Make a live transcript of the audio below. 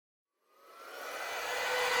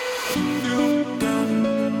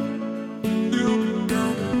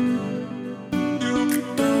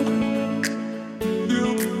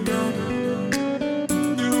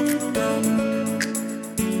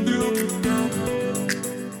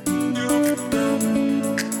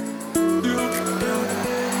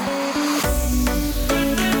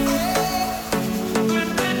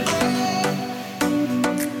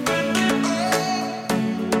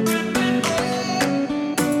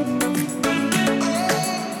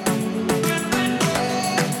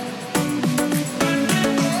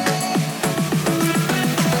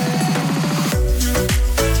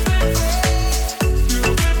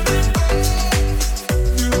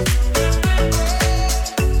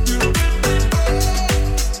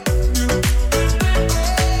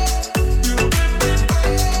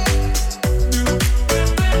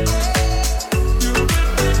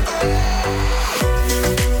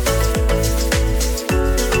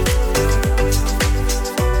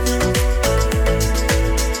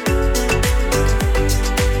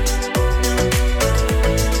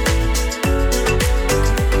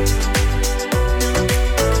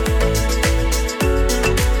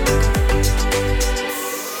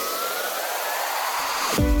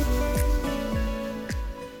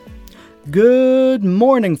Good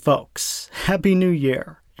morning, folks. Happy New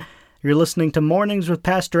Year. You're listening to Mornings with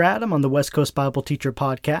Pastor Adam on the West Coast Bible Teacher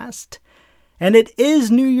Podcast. And it is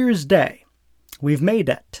New Year's Day. We've made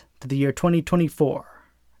it to the year 2024.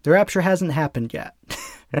 The rapture hasn't happened yet.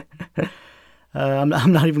 I'm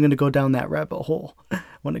not even going to go down that rabbit hole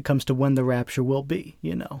when it comes to when the rapture will be,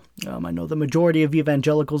 I know the majority of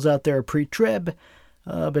evangelicals out there are pre-trib.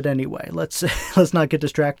 But anyway, let's not get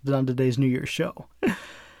distracted on today's New Year's show.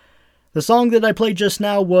 The song that I played just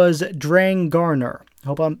now was Drang Garner.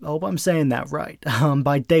 Hope I'm saying that right.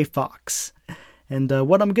 By Day Fox. And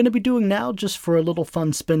what I'm going to be doing now, just for a little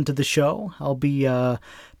fun spin to the show, I'll be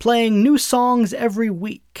playing new songs every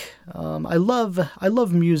week. I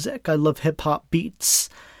love music. I love hip hop beats.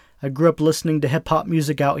 I grew up listening to hip hop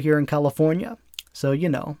music out here in California, so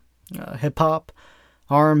hip hop,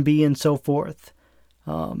 R&B, and so forth.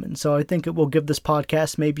 And so I think it will give this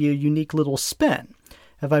podcast maybe a unique little spin.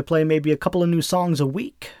 If I play maybe a couple of new songs a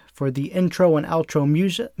week for the intro and outro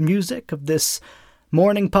music of this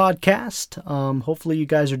morning podcast. Hopefully you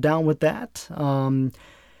guys are down with that. And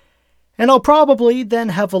I'll probably then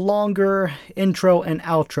have a longer intro and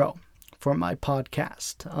outro for my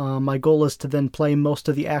podcast. My goal is to then play most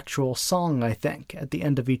of the actual song, I think, at the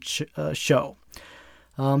end of each show.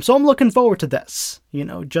 So I'm looking forward to this,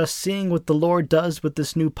 just seeing what the Lord does with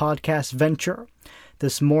this new podcast venture,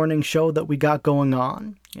 this morning show that we got going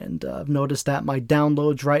on. And I've noticed that my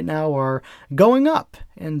downloads right now are going up.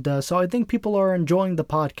 And so I think people are enjoying the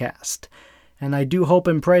podcast. And I do hope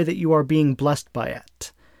and pray that you are being blessed by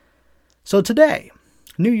it. So today,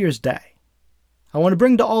 New Year's Day, I want to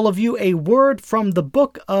bring to all of you a word from the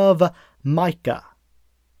book of Micah.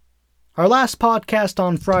 Our last podcast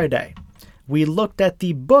on Friday, we looked at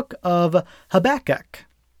the book of Habakkuk.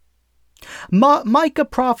 Micah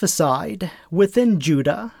prophesied within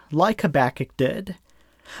Judah, like Habakkuk did,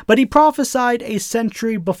 but he prophesied a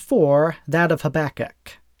century before that of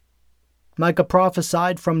Habakkuk. Micah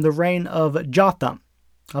prophesied from the reign of Jotham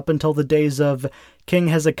up until the days of King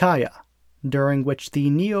Hezekiah, during which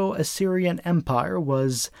the Neo-Assyrian Empire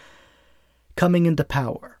was coming into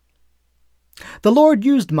power. The Lord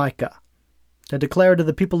used Micah to declare to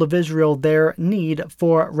the people of Israel their need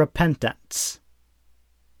for repentance.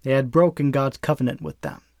 They had broken God's covenant with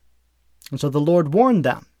them. And so the Lord warned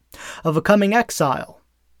them of a coming exile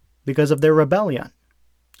because of their rebellion.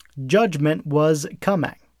 Judgment was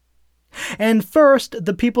coming. And first,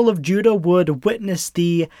 the people of Judah would witness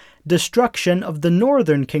the destruction of the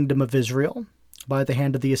northern kingdom of Israel by the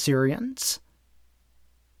hand of the Assyrians.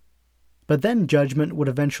 But then judgment would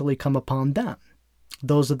eventually come upon them,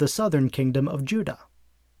 those of the southern kingdom of Judah.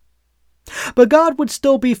 But God would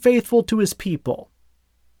still be faithful to his people.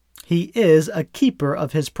 He is a keeper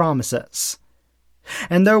of his promises.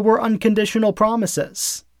 And there were unconditional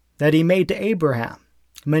promises that he made to Abraham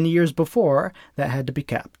many years before that had to be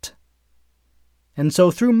kept. And so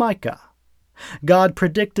through Micah, God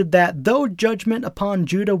predicted that though judgment upon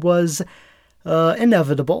Judah was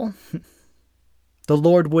inevitable, the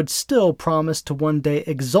Lord would still promise to one day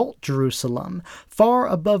exalt Jerusalem far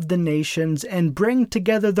above the nations and bring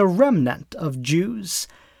together the remnant of Jews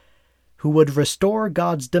who would restore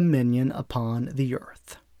God's dominion upon the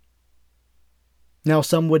earth. Now,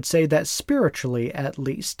 some would say that spiritually, at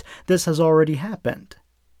least, this has already happened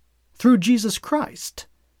through Jesus Christ,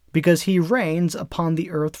 because he reigns upon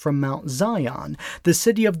the earth from Mount Zion, the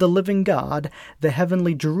city of the living God, the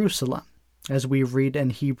heavenly Jerusalem, as we read in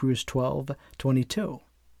Hebrews 12:22.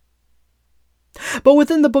 But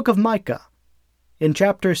within the book of Micah, in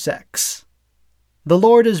chapter 6, the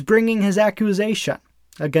Lord is bringing his accusation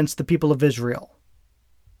against the people of Israel.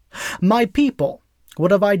 My people,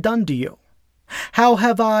 what have I done to you? How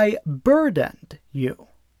have I burdened you?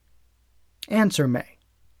 Answer me.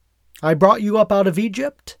 I brought you up out of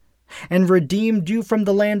Egypt and redeemed you from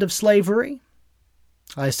the land of slavery.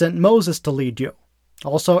 I sent Moses to lead you,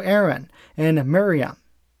 also Aaron and Miriam.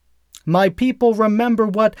 My people, remember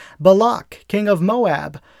what Balak, king of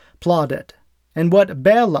Moab, plotted, and what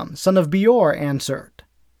Balaam, son of Beor, answered.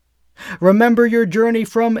 Remember your journey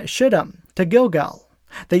from Shittim to Gilgal,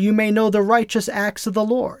 that you may know the righteous acts of the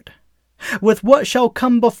Lord. With what shall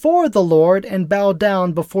come before the Lord and bow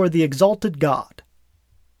down before the exalted God?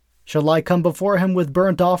 Shall I come before him with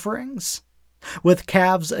burnt offerings, with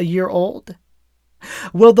calves a year old?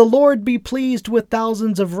 Will the Lord be pleased with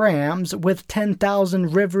thousands of rams, with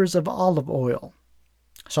 10,000 rivers of olive oil?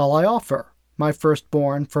 Shall I offer my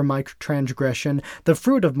firstborn for my transgression, the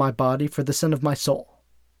fruit of my body for the sin of my soul?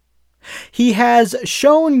 He has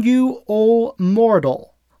shown you, O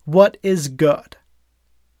mortal, what is good.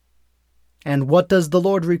 And what does the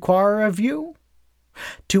Lord require of you?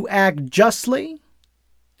 To act justly,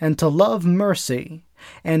 and to love mercy,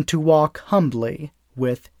 and to walk humbly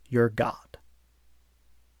with your God.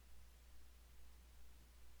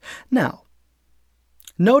 Now,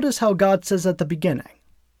 notice how God says at the beginning,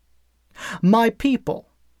 My people,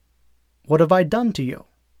 what have I done to you?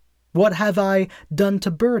 What have I done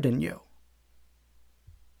to burden you?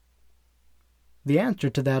 The answer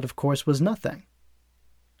to that, of course, was nothing.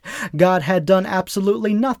 God had done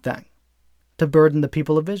absolutely nothing to burden the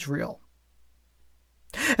people of Israel.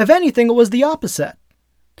 If anything, it was the opposite.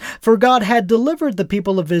 For God had delivered the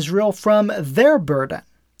people of Israel from their burden,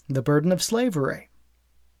 the burden of slavery.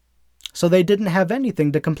 So they didn't have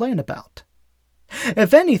anything to complain about.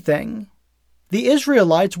 If anything, the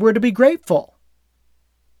Israelites were to be grateful.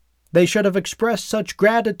 They should have expressed such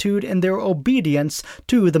gratitude in their obedience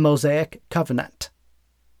to the Mosaic covenant.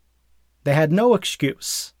 They had no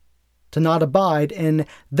excuse to not abide in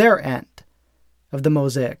their end of the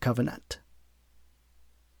Mosaic covenant.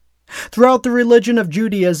 Throughout the religion of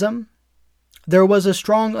Judaism, there was a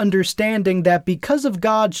strong understanding that because of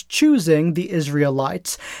God's choosing the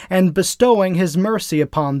Israelites and bestowing his mercy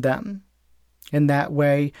upon them, in that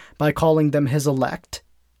way by calling them his elect,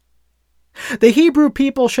 the Hebrew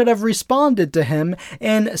people should have responded to him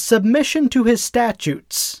in submission to his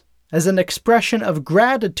statutes as an expression of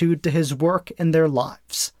gratitude to his work in their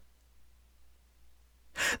lives.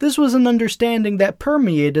 This was an understanding that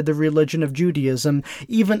permeated the religion of Judaism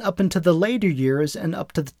even up into the later years and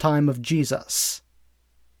up to the time of Jesus.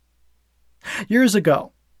 Years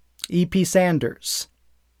ago, E.P. Sanders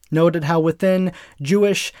noted how within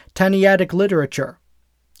Jewish Tannaitic literature,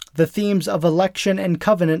 the themes of election and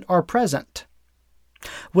covenant are present.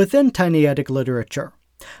 Within Tannaitic literature,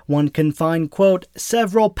 one can find, quote,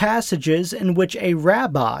 several passages in which a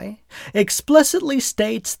rabbi explicitly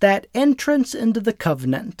states that entrance into the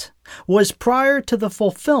covenant was prior to the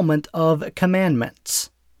fulfillment of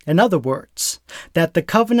commandments. In other words, that the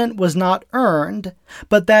covenant was not earned,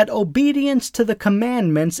 but that obedience to the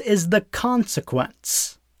commandments is the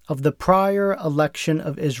consequence of the prior election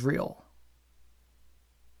of Israel.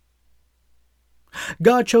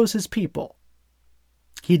 God chose his people.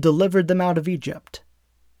 He delivered them out of Egypt.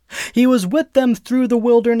 He was with them through the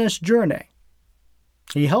wilderness journey.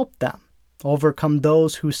 He helped them overcome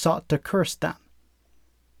those who sought to curse them.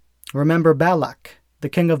 Remember Balak, the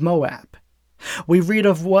king of Moab. We read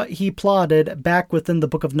of what he plotted back within the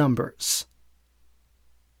book of Numbers.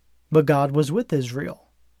 But God was with Israel.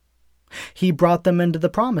 He brought them into the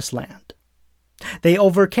promised land. They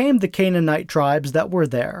overcame the Canaanite tribes that were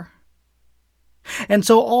there. And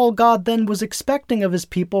so all God then was expecting of his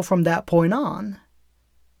people from that point on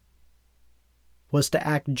was to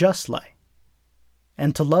act justly,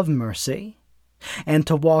 and to love mercy, and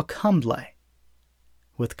to walk humbly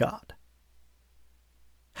with God.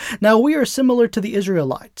 Now we are similar to the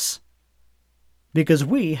Israelites, because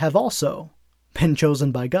we have also been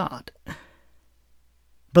chosen by God.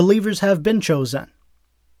 Believers have been chosen.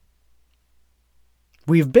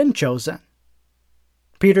 We've been chosen.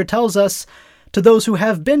 Peter tells us, to those who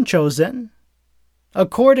have been chosen,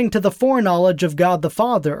 according to the foreknowledge of God the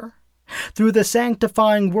Father, through the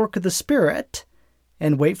sanctifying work of the Spirit,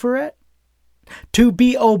 and wait for it, to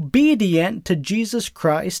be obedient to Jesus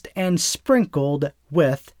Christ and sprinkled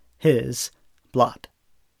with his blood.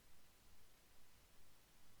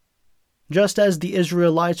 Just as the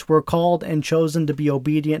Israelites were called and chosen to be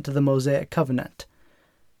obedient to the Mosaic covenant,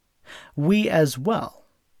 we as well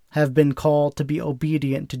have been called to be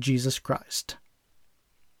obedient to Jesus Christ.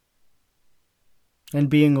 And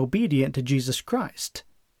being obedient to Jesus Christ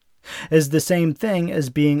is the same thing as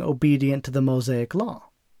being obedient to the Mosaic Law.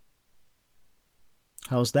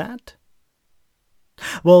 How's that?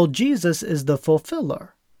 Well, Jesus is the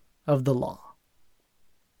fulfiller of the law.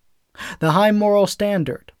 The high moral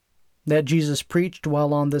standard that Jesus preached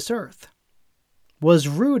while on this earth was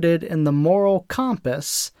rooted in the moral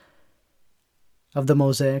compass of the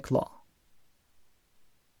Mosaic Law.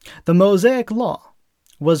 The Mosaic Law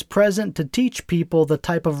was present to teach people the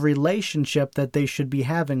type of relationship that they should be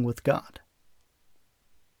having with God.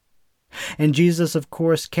 And Jesus, of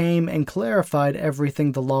course, came and clarified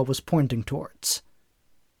everything the law was pointing towards.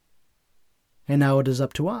 And now it is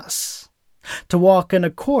up to us to walk in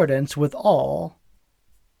accordance with all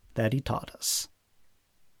that he taught us.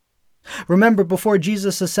 Remember, before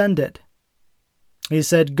Jesus ascended, he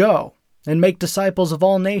said, "Go and make disciples of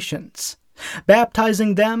all nations,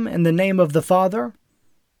 baptizing them in the name of the Father,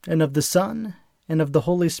 and of the Son, and of the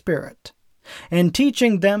Holy Spirit, and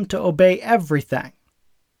teaching them to obey everything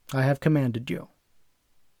I have commanded you."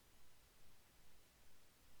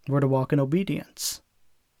 We're to walk in obedience.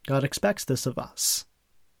 God expects this of us.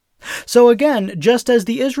 So again, just as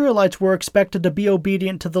the Israelites were expected to be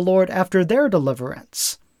obedient to the Lord after their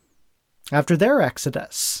deliverance, after their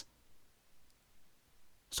exodus,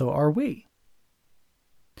 so are we.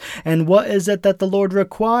 And what is it that the Lord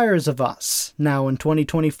requires of us now in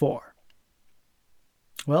 2024?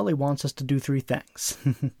 Well, he wants us to do 3 things.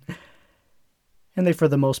 And they, for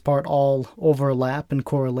the most part, all overlap and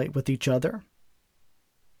correlate with each other.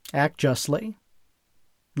 Act justly,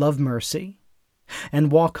 love mercy,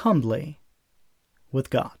 and walk humbly with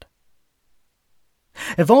God.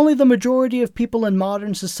 If only the majority of people in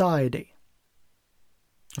modern society,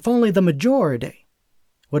 if only the majority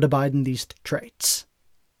would abide in these traits.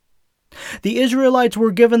 The Israelites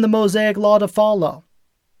were given the Mosaic Law to follow.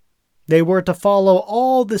 They were to follow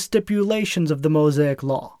all the stipulations of the Mosaic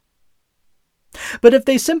Law. But if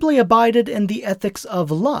they simply abided in the ethics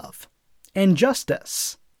of love and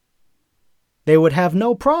justice, they would have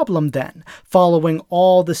no problem then following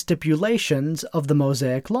all the stipulations of the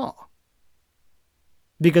Mosaic Law.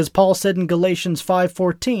 Because Paul said in Galatians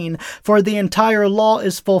 5:14, "For the entire law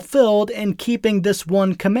is fulfilled in keeping this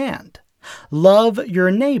one command: love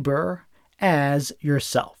your neighbor as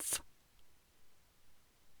yourself."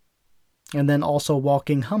 And then also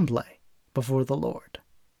walking humbly before the Lord.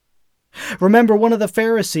 Remember, one of the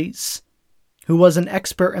Pharisees, who was an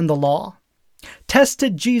expert in the law,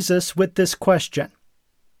 tested Jesus with this question.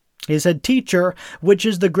 He said, "Teacher, which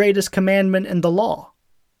is the greatest commandment in the law?"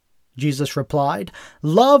 Jesus replied,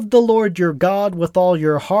 "Love the Lord your God with all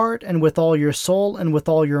your heart and with all your soul and with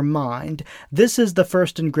all your mind. This is the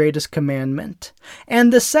first and greatest commandment.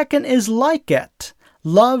 And the second is like it.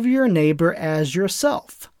 Love your neighbor as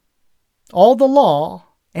yourself. All the law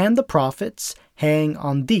and the prophets hang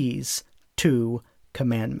on these 2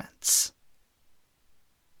 commandments."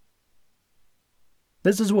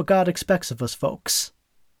 This is what God expects of us, folks.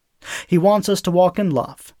 He wants us to walk in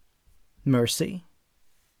love, mercy,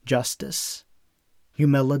 justice,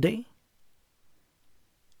 humility,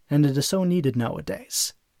 and it is so needed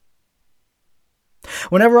nowadays.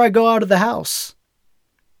 Whenever I go out of the house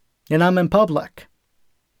and I'm in public,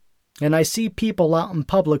 and I see people out in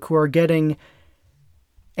public who are getting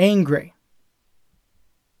angry,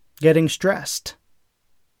 getting stressed,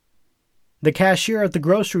 the cashier at the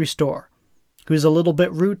grocery store who's a little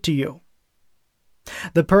bit rude to you,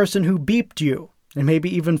 the person who beeped you and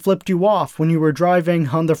maybe even flipped you off when you were driving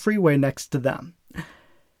on the freeway next to them,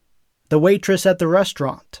 the waitress at the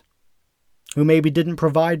restaurant who maybe didn't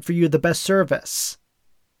provide for you the best service.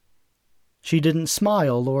 She didn't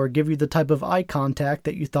smile or give you the type of eye contact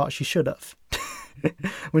that you thought she should have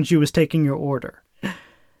when she was taking your order.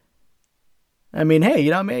 I mean,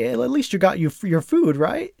 hey, at least you got your food,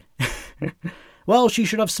 right? Well, she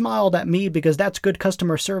should have smiled at me because that's good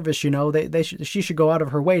customer service, she should go out of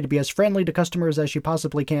her way to be as friendly to customers as she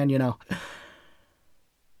possibly can,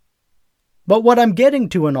 But what I'm getting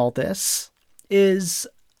to in all this is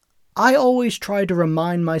I always try to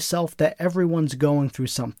remind myself that everyone's going through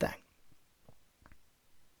something.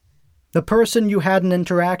 The person you had an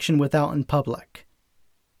interaction with out in public,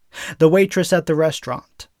 the waitress at the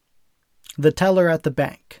restaurant, the teller at the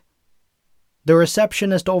bank, the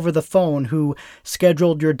receptionist over the phone who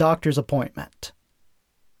scheduled your doctor's appointment,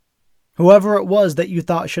 whoever it was that you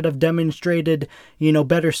thought should have demonstrated,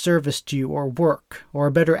 better service to you or work or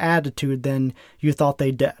a better attitude than you thought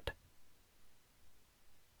they did.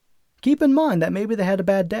 Keep in mind that maybe they had a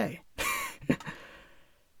bad day.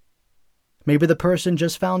 Maybe the person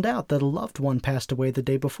just found out that a loved one passed away the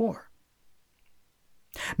day before.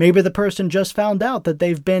 Maybe the person just found out that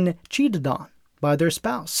they've been cheated on by their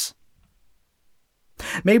spouse.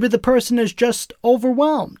 Maybe the person is just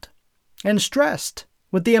overwhelmed and stressed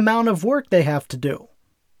with the amount of work they have to do.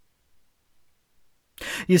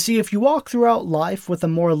 You see, if you walk throughout life with a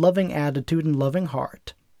more loving attitude and loving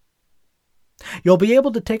heart, you'll be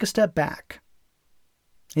able to take a step back,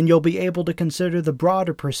 and you'll be able to consider the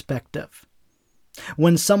broader perspective.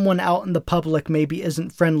 When someone out in the public maybe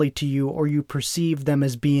isn't friendly to you, or you perceive them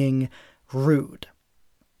as being rude.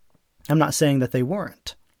 I'm not saying that they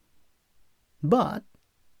weren't, but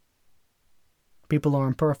people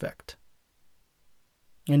aren't perfect.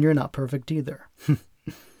 And you're not perfect either.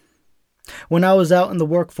 When I was out in the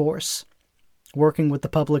workforce, working with the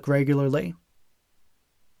public regularly,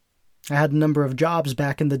 I had a number of jobs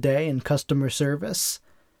back in the day in customer service.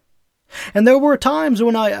 And there were times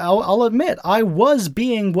when I'll admit, I was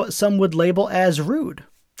being what some would label as rude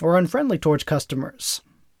or unfriendly towards customers.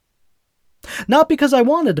 Not because I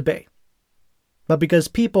wanted to be, but because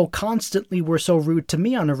people constantly were so rude to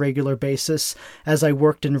me on a regular basis as I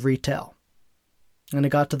worked in retail. And it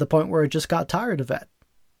got to the point where I just got tired of it.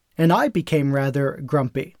 And I became rather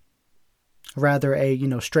grumpy. Rather a,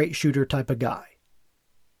 straight shooter type of guy.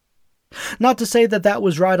 Not to say that that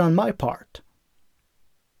was right on my part.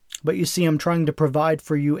 But you see, I'm trying to provide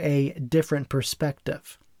for you a different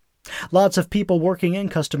perspective. Lots of people working in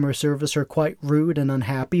customer service are quite rude and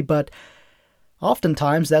unhappy, but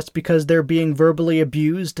oftentimes that's because they're being verbally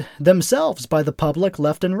abused themselves by the public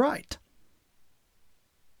left and right.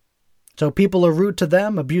 So people are rude to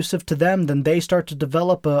them, abusive to them, then they start to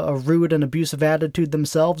develop a rude and abusive attitude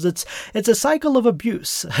themselves. It's a cycle of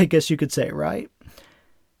abuse, I guess you could say, right?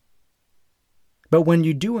 But when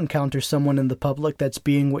you do encounter someone in the public that's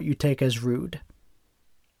being what you take as rude,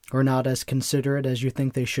 or not as considerate as you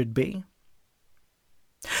think they should be,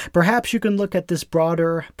 perhaps you can look at this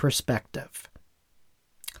broader perspective.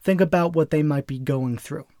 Think about what they might be going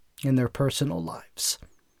through in their personal lives.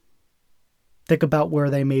 Think about where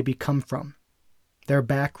they maybe come from, their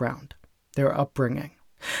background, their upbringing.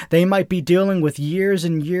 They might be dealing with years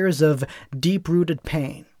and years of deep-rooted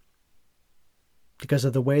pain because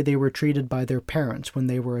of the way they were treated by their parents when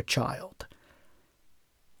they were a child.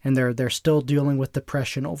 And they're still dealing with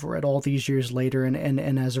depression over it all these years later,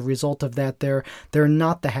 and as a result of that, they're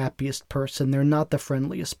not the happiest person, they're not the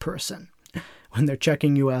friendliest person when they're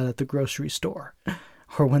checking you out at the grocery store,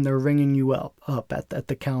 or when they're ringing you up at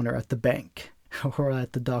the counter at the bank, or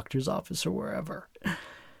at the doctor's office, or wherever.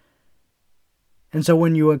 And so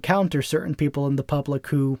when you encounter certain people in the public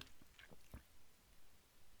who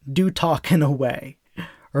do talk in a way,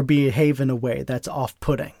 or behave in a way that's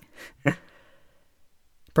off-putting,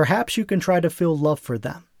 perhaps you can try to feel love for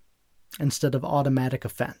them instead of automatic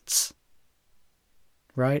offense,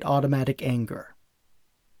 right? Automatic anger,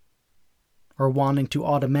 or wanting to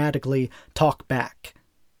automatically talk back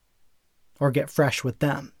or get fresh with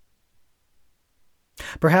them.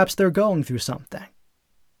 Perhaps they're going through something.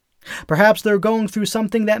 Perhaps they're going through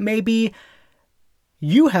something that maybe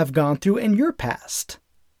you have gone through in your past.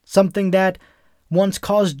 Something that once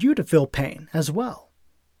caused you to feel pain as well.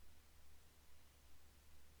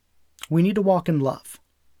 We need to walk in love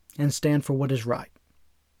and stand for what is right.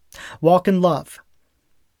 Walk in love.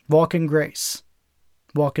 Walk in grace.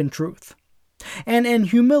 Walk in truth. And in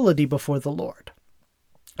humility before the Lord.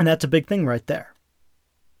 And that's a big thing right there.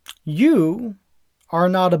 You are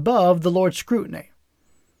not above the Lord's scrutiny.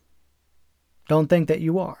 Don't think that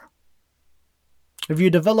you are. If you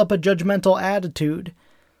develop a judgmental attitude,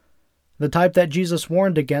 the type that Jesus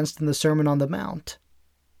warned against in the Sermon on the Mount,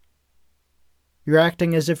 you're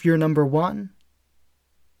acting as if you're number one.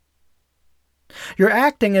 You're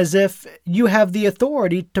acting as if you have the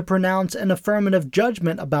authority to pronounce an affirmative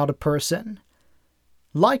judgment about a person,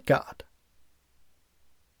 like God.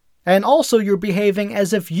 And also you're behaving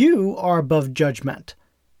as if you are above judgment,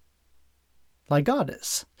 like God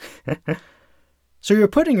is. So you're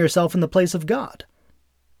putting yourself in the place of God.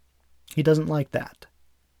 He doesn't like that.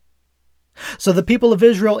 So the people of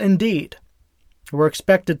Israel indeed were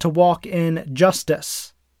expected to walk in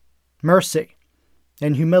justice, mercy,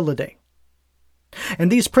 and humility.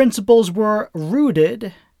 And these principles were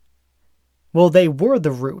rooted, they were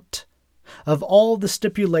the root of all the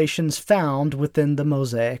stipulations found within the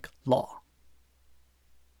Mosaic Law.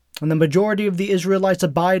 And the majority of the Israelites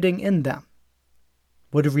abiding in them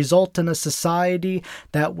would result in a society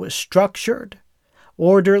that was structured,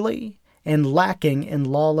 orderly, and lacking in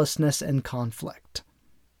lawlessness and conflict.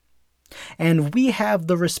 And we have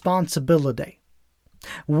the responsibility,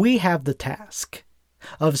 we have the task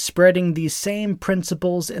of spreading these same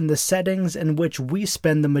principles in the settings in which we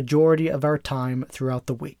spend the majority of our time throughout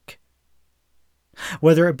the week.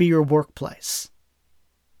 Whether it be your workplace,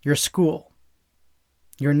 your school,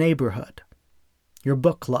 your neighborhood, your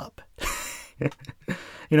book club,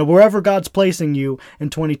 wherever God's placing you in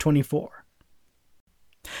 2024.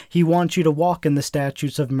 He wants you to walk in the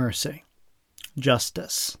statutes of mercy,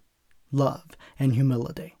 justice, love, and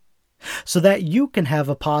humility, so that you can have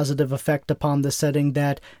a positive effect upon the setting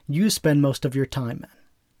that you spend most of your time in.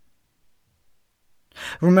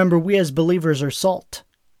 Remember, we as believers are salt.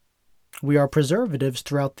 We are preservatives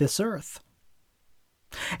throughout this earth.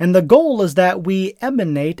 And the goal is that we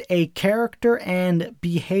emanate a character and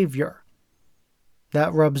behavior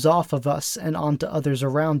that rubs off of us and onto others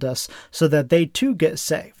around us so that they too get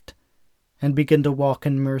saved and begin to walk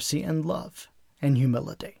in mercy and love and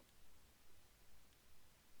humility.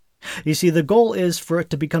 You see, the goal is for it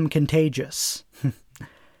to become contagious.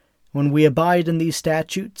 When we abide in these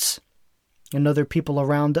statutes and other people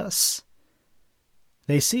around us,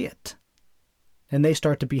 they see it and they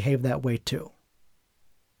start to behave that way too.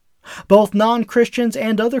 Both non-Christians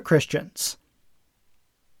and other Christians.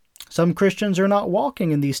 Some Christians are not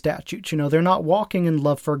walking in these statutes. They're not walking in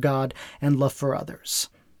love for God and love for others.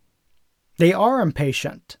 They are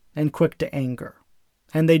impatient and quick to anger,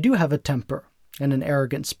 and they do have a temper and an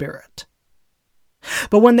arrogant spirit.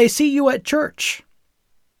 But when they see you at church,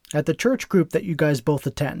 at the church group that you guys both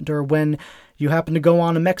attend, or when you happen to go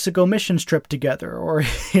on a Mexico missions trip together, or,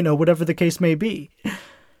 whatever the case may be,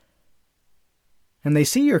 and they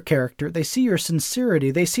see your character, they see your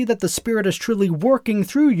sincerity, they see that the Spirit is truly working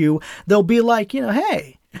through you, they'll be like,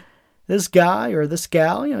 hey, this guy or this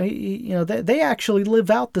gal, they actually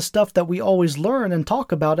live out the stuff that we always learn and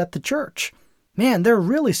talk about at the church. Man, they're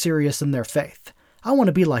really serious in their faith. I want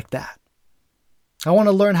to be like that. I want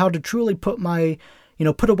to learn how to truly put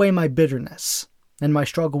away my bitterness and my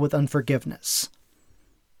struggle with unforgiveness.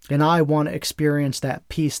 And I want to experience that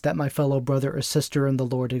peace that my fellow brother or sister in the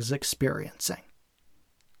Lord is experiencing.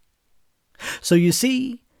 So you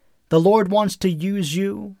see, the Lord wants to use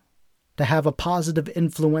you to have a positive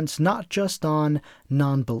influence not just on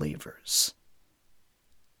non-believers,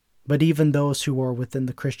 but even those who are within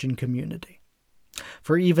the Christian community.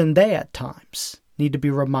 For even they at times need to be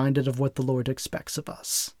reminded of what the Lord expects of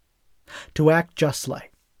us. To act justly,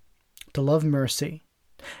 to love mercy,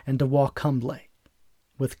 and to walk humbly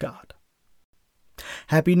with God.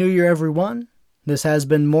 Happy New Year, everyone. This has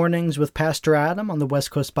been Mornings with Pastor Adam on the West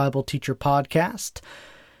Coast Bible Teacher Podcast.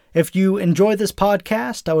 If you enjoy this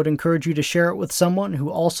podcast, I would encourage you to share it with someone who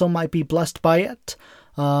also might be blessed by it.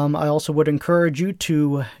 I also would encourage you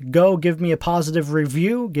to go give me a positive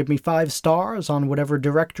review, give me 5 stars on whatever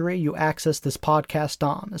directory you access this podcast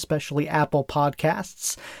on, especially Apple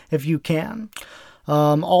Podcasts, if you can.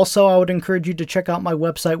 Also, I would encourage you to check out my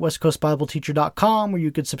website, westcoastbibleteacher.com, where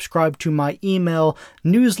you could subscribe to my email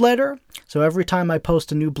newsletter. So every time I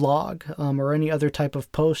post a new blog or any other type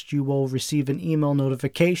of post, you will receive an email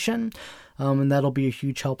notification, and that'll be a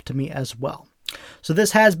huge help to me as well. So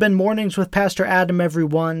this has been Mornings with Pastor Adam,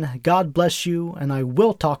 everyone. God bless you, and I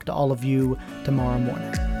will talk to all of you tomorrow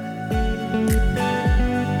morning.